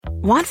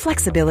Want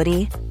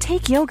flexibility?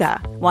 Take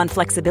yoga. Want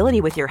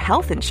flexibility with your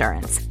health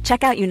insurance?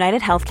 Check out United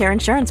Healthcare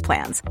Insurance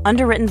Plans.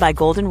 Underwritten by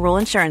Golden Rule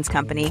Insurance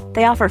Company,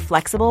 they offer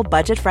flexible,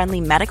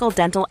 budget-friendly medical,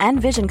 dental, and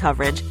vision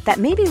coverage that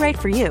may be right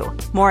for you.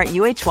 More at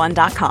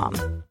UH1.com.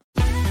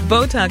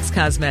 Botox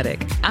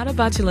Cosmetic, out of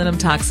botulinum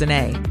toxin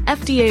A,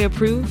 FDA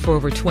approved for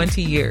over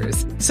 20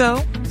 years. So,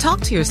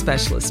 talk to your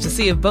specialist to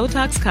see if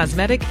Botox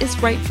Cosmetic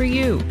is right for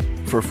you.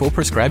 For full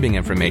prescribing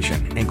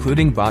information,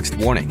 including boxed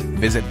warning,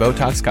 visit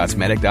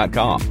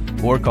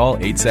BotoxCosmetic.com or call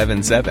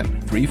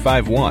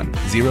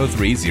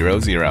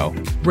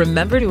 877-351-0300.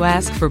 Remember to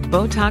ask for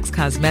Botox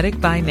Cosmetic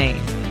by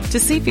name. To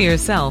see for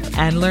yourself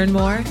and learn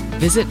more,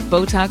 visit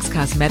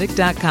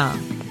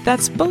BotoxCosmetic.com.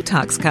 That's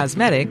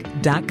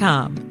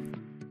BotoxCosmetic.com.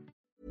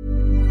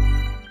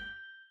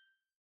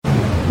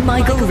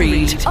 Michael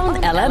Reid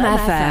on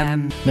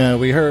LMFM. Now,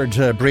 we heard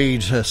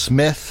Breed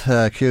Smith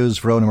accuse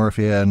Verona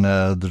Murphy and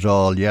the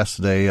Dáil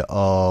yesterday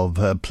of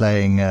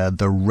playing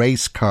the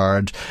race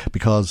card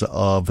because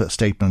of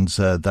statements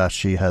that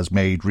she has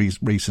made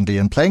recently.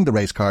 And playing the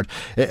race card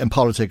in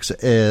politics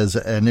is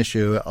an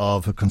issue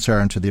of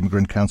concern to the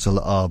Immigrant Council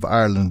of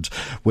Ireland,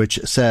 which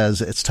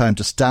says it's time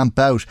to stamp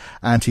out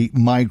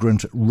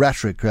anti-migrant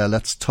rhetoric.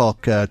 Let's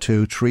talk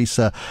to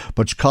Teresa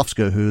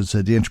Buczkowska, who's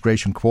the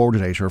integration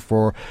coordinator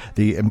for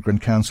the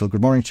Immigrant Council.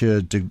 Good morning to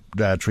you,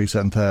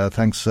 Teresa, and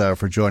thanks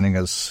for joining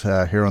us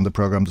here on the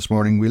programme this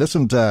morning. We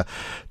listened to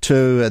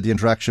the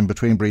interaction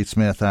between Breed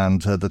Smith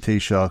and the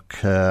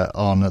Taoiseach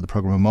on the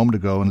programme a moment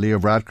ago, and Leo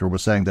Varadkar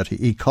was saying that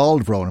he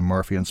called Verona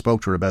Murphy and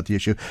spoke to her about the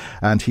issue,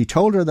 and he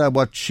told her that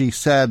what she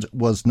said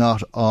was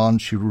not on.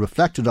 She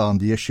reflected on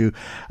the issue,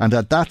 and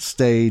at that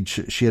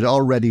stage she had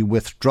already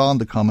withdrawn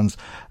the comments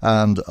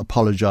and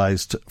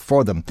apologised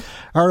for them.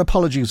 Are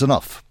apologies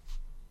enough?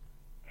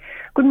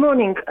 Good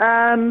morning.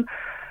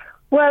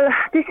 Well,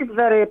 this is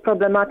very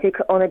problematic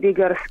on a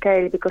bigger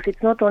scale because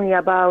it's not only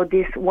about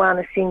this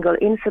one single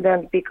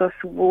incident, because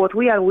what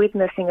we are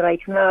witnessing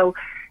right now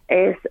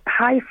is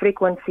high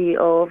frequency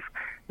of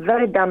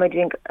very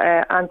damaging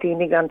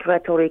anti-immigrant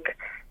rhetoric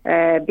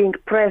being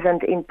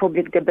present in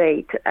public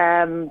debate.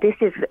 This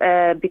is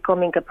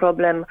becoming a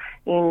problem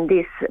in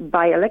this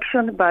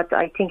by-election, but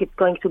I think it's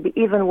going to be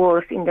even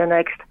worse in the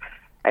next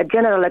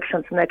general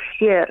elections next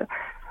year.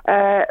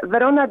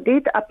 Verona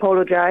did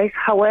apologize.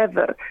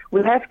 However,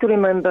 we have to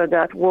remember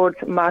that words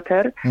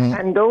matter,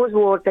 and those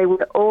words, they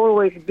will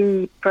always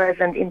be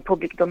present in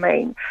public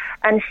domain.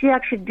 And she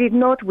actually did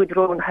not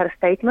withdraw her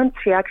statement.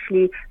 She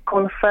actually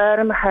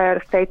confirmed her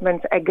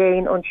statements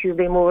again on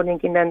Tuesday morning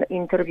in an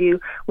interview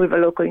with a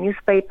local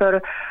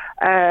newspaper.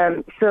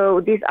 So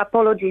this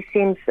apology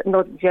seems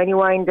not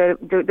genuine.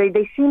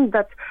 They seem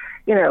that,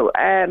 you know,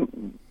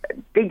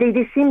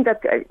 They seem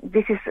that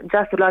this is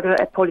just rather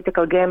a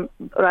political game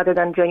rather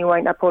than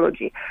genuine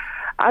apology.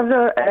 As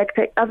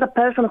a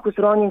person who's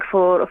running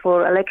for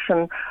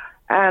election,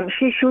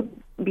 she should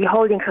be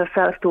holding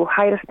herself to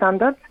higher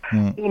standards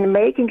in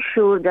making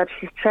sure that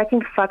she's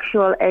checking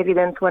factual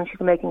evidence when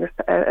she's making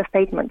a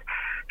statement.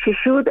 She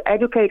should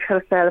educate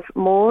herself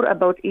more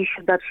about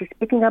issues that she's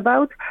speaking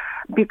about,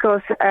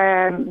 because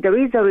there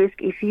is a risk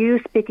if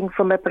you're speaking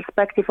from a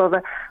perspective of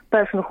a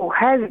person who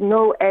has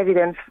no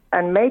evidence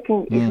and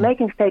is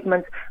making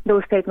statements,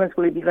 those statements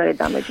will be very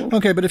damaging.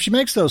 Okay, but if she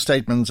makes those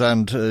statements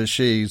and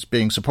she's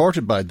being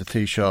supported by the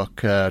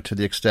Taoiseach to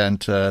the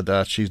extent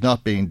that she's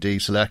not being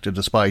deselected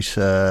despite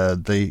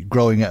the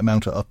growing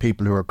amount of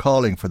people who are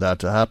calling for that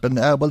to happen,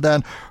 well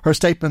then her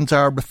statements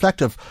are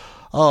reflective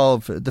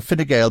of the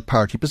Fine Gael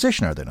party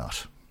position, are they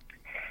not?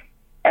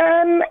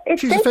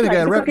 She's a Fine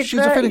Gael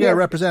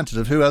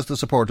representative who has the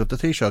support of the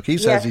Taoiseach. He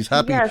says he's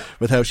happy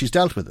with how she's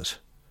dealt with it.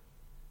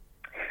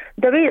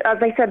 There is, as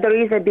I said, there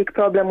is a big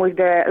problem with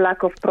the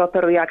lack of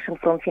proper reaction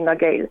from Fine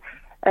Gael.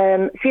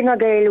 Fine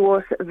Gael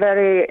was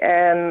very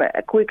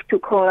quick to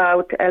call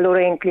out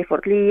Lorraine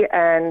Clifford-Lee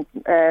and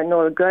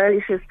Noel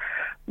Gaelish's,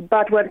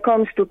 but when it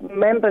comes to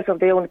members of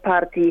their own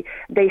party,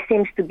 they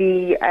seem to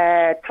be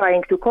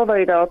trying to cover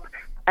it up,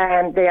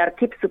 and they are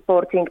keep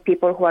supporting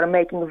people who are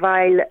making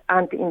vile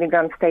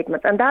anti-immigrant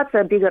statements. And that's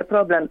a bigger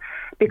problem,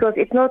 because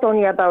it's not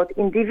only about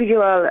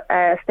individual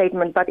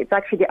statements, but it's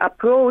actually the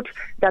approach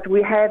that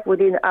we have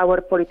within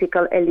our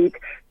political elite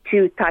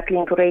to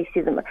tackling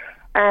racism.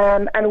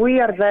 And we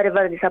are very,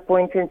 very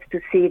disappointed to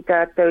see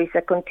that there is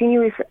a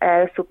continuous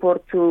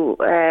support to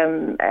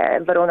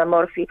Verona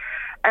Murphy.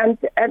 And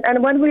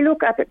when we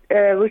look at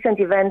recent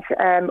events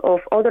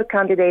of other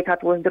candidates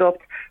that was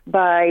dropped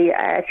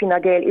by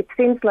Fine Gael, it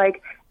seems like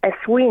a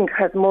swing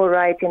has more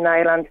rights in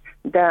Ireland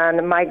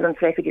than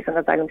migrants, refugees and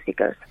asylum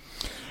seekers.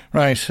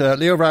 Right.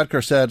 Leo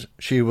Varadkar said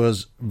she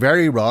was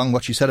very wrong.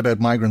 What she said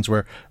about migrants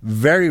were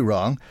very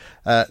wrong.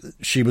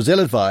 She was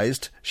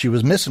ill-advised, she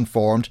was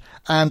misinformed,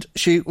 and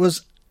she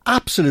was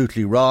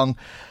absolutely wrong.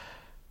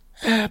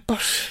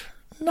 But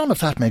none of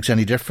that makes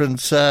any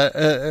difference.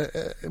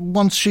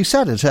 Once she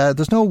said it,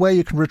 there's no way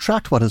you can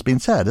retract what has been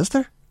said, is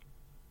there?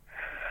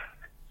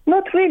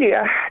 Not really.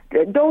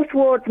 those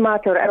words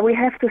matter, and we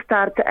have to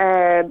start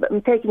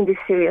taking this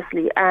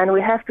seriously, and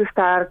we have to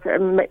start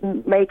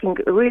making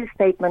a real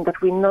statement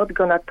that we're not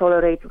going to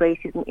tolerate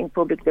racism in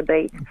public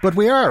debate. But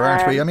we are,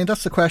 aren't we? I mean,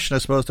 that's the question, I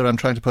suppose, that I'm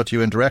trying to put to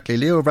you indirectly.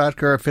 Leo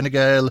Varadkar, Fine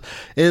Gael,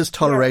 is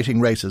tolerating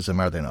racism,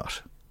 are they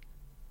not?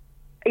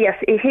 Yes,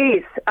 he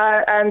is,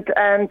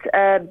 and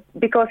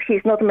because he's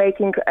not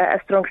making a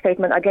strong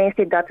statement against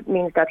it, that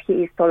means that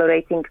he is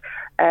tolerating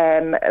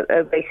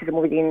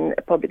racism within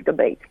public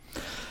debate.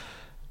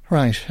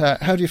 Right.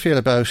 How do you feel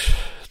about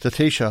the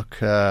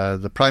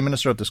Taoiseach, the Prime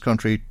Minister of this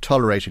country,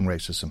 tolerating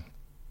racism?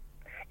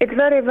 It's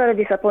very, very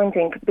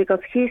disappointing because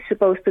he's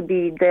supposed to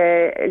be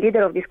the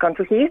leader of this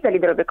country. He is the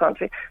leader of the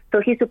country. So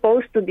he's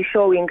supposed to be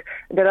showing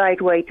the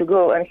right way to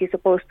go, and he's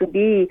supposed to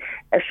be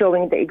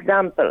showing the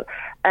example.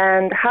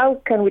 And how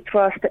can we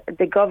trust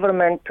the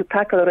government to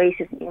tackle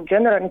racism in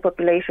general in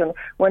population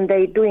when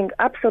they're doing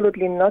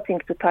absolutely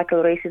nothing to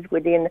tackle racism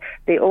within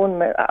their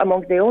own,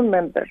 among their own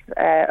members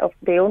of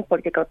their own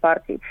political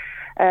party?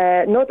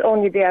 Not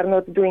only they are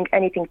not doing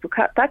anything to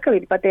tackle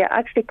it, but they are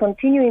actually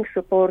continuing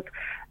support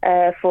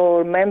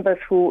for members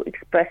who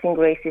expressing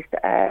racist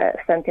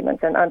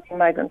sentiments and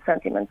anti-migrant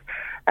sentiments.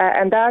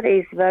 And that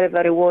is very,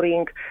 very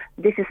worrying.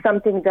 This is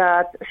something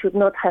that should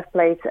not have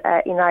place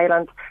in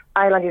Ireland.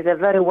 Ireland is a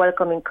very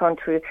welcoming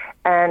country,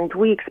 and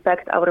we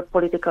expect our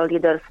political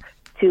leaders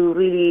to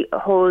really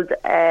hold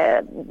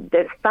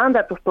the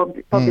standard of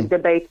public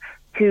debate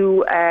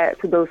to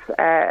those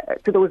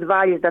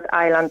values that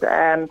Ireland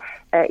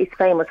is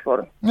famous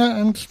for.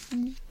 And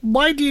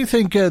why do you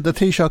think the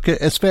Taoiseach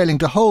is failing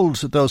to hold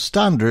those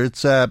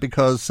standards?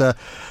 Because,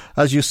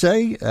 as you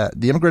say,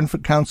 the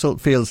Immigrant Council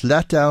feels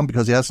let down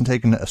because he hasn't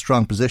taken a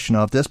strong position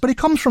of this, but he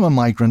comes from a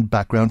migrant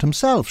background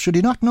himself. Should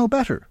he not know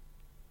better?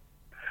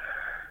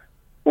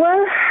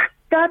 Well,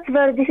 that's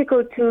very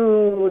difficult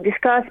to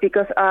discuss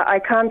because I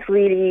can't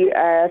really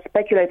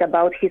speculate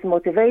about his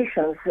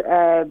motivations,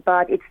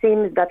 but it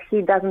seems that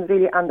he doesn't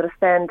really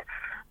understand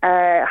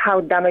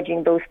how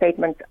damaging those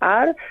statements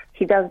are.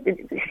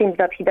 It seems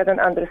that he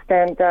doesn't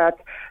understand that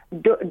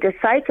the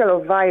cycle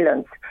of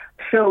violence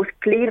shows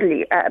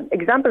clearly,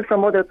 examples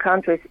from other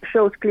countries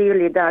shows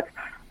clearly that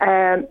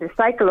the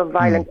cycle of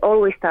violence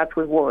always starts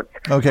with words.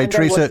 Okay,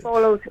 Teresa.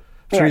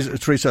 Yes.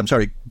 Teresa, I'm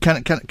sorry.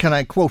 Can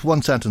I quote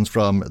one sentence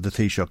from the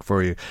Taoiseach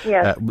for you?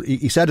 Yes.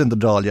 He said in the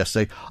Dáil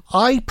yesterday,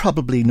 I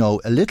probably know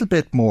a little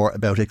bit more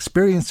about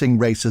experiencing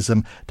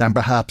racism than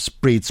perhaps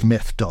Breed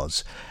Smith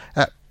does.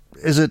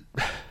 Is it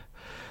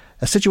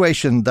a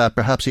situation that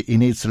perhaps he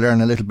needs to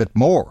learn a little bit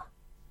more?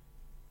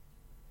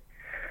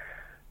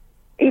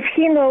 If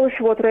he knows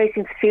what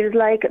racism feels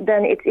like,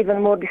 then it's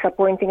even more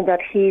disappointing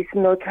that he's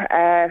not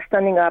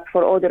standing up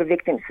for other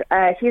victims.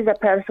 He's a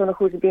person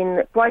who's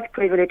been quite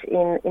privileged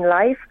in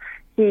life.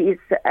 He is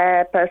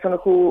a person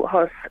who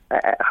holds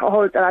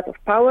a lot of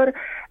power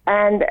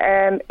and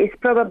is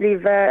probably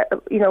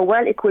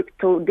well equipped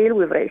to deal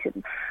with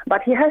racism.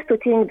 But he has to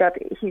think that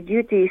his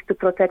duty is to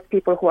protect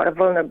people who are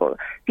vulnerable,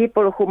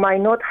 people who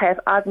might not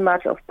have as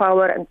much of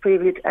power and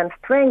privilege and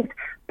strength,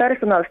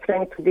 personal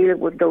strength to deal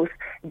with those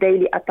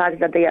daily attacks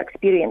that they are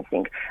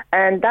experiencing.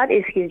 And that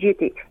is his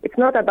duty. It's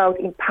not about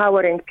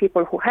empowering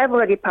people who have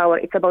already power.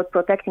 It's about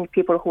protecting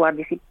people who are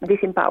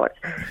disempowered.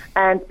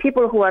 And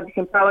people who are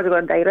disempowered were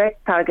a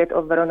direct target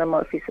of Verona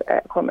Murphy's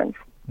comments.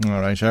 All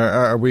right.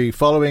 Are we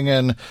following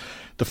in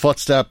the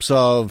footsteps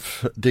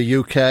of the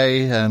UK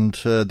and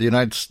the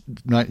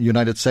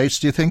United States,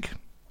 do you think?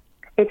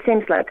 It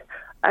seems like.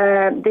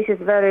 This is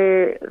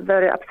very,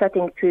 very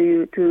upsetting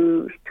to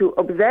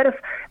observe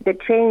the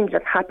change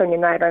that happened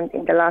in Ireland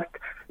in the last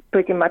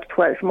pretty much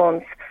 12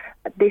 months.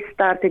 This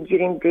started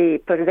during the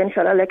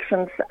presidential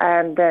elections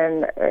and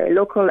then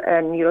local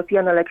and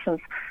European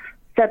elections.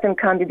 Certain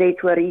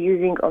candidates were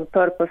using on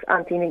purpose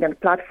anti-immigrant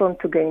platform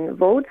to gain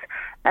votes.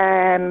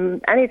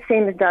 And it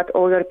seems that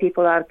other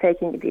people are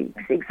taking this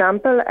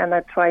example and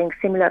are trying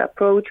similar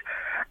approach.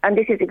 And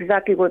this is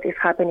exactly what is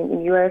happening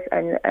in US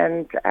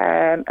and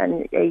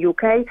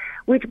UK,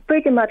 which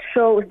pretty much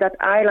shows that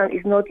Ireland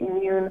is not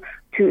immune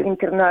to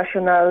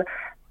international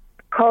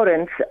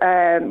currents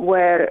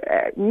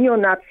where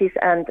neo-Nazis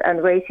and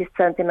racist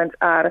sentiments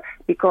are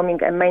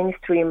becoming a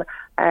mainstream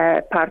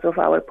part of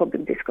our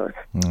public discourse.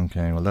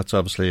 Okay, well, that's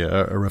obviously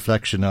a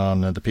reflection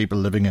on the people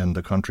living in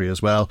the country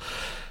as well.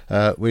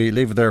 We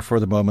leave it there for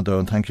the moment, though,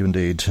 and thank you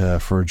indeed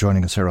for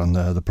joining us here on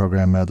the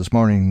programme this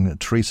morning.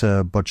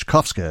 Teresa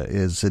Buczkowska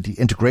is the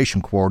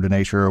Integration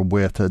Coordinator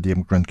with the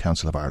Immigrant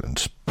Council of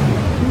Ireland.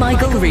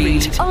 Michael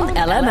Reid on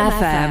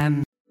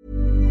LMFM.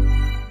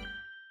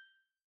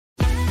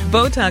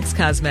 Botox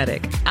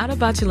Cosmetic, out of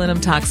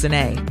botulinum toxin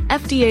A,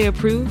 FDA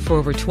approved for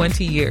over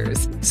 20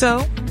 years.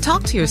 So,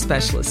 talk to your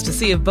specialist to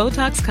see if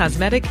Botox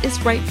Cosmetic is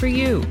right for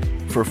you.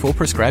 For full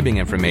prescribing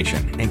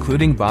information,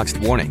 including boxed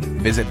warning,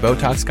 visit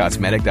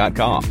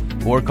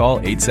BotoxCosmetic.com or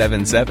call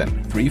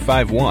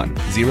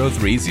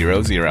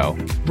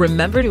 877-351-0300.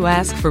 Remember to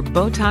ask for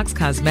Botox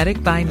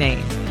Cosmetic by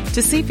name.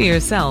 To see for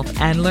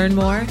yourself and learn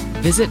more,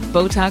 visit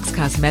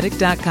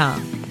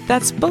BotoxCosmetic.com.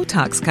 That's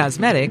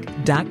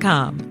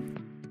BotoxCosmetic.com.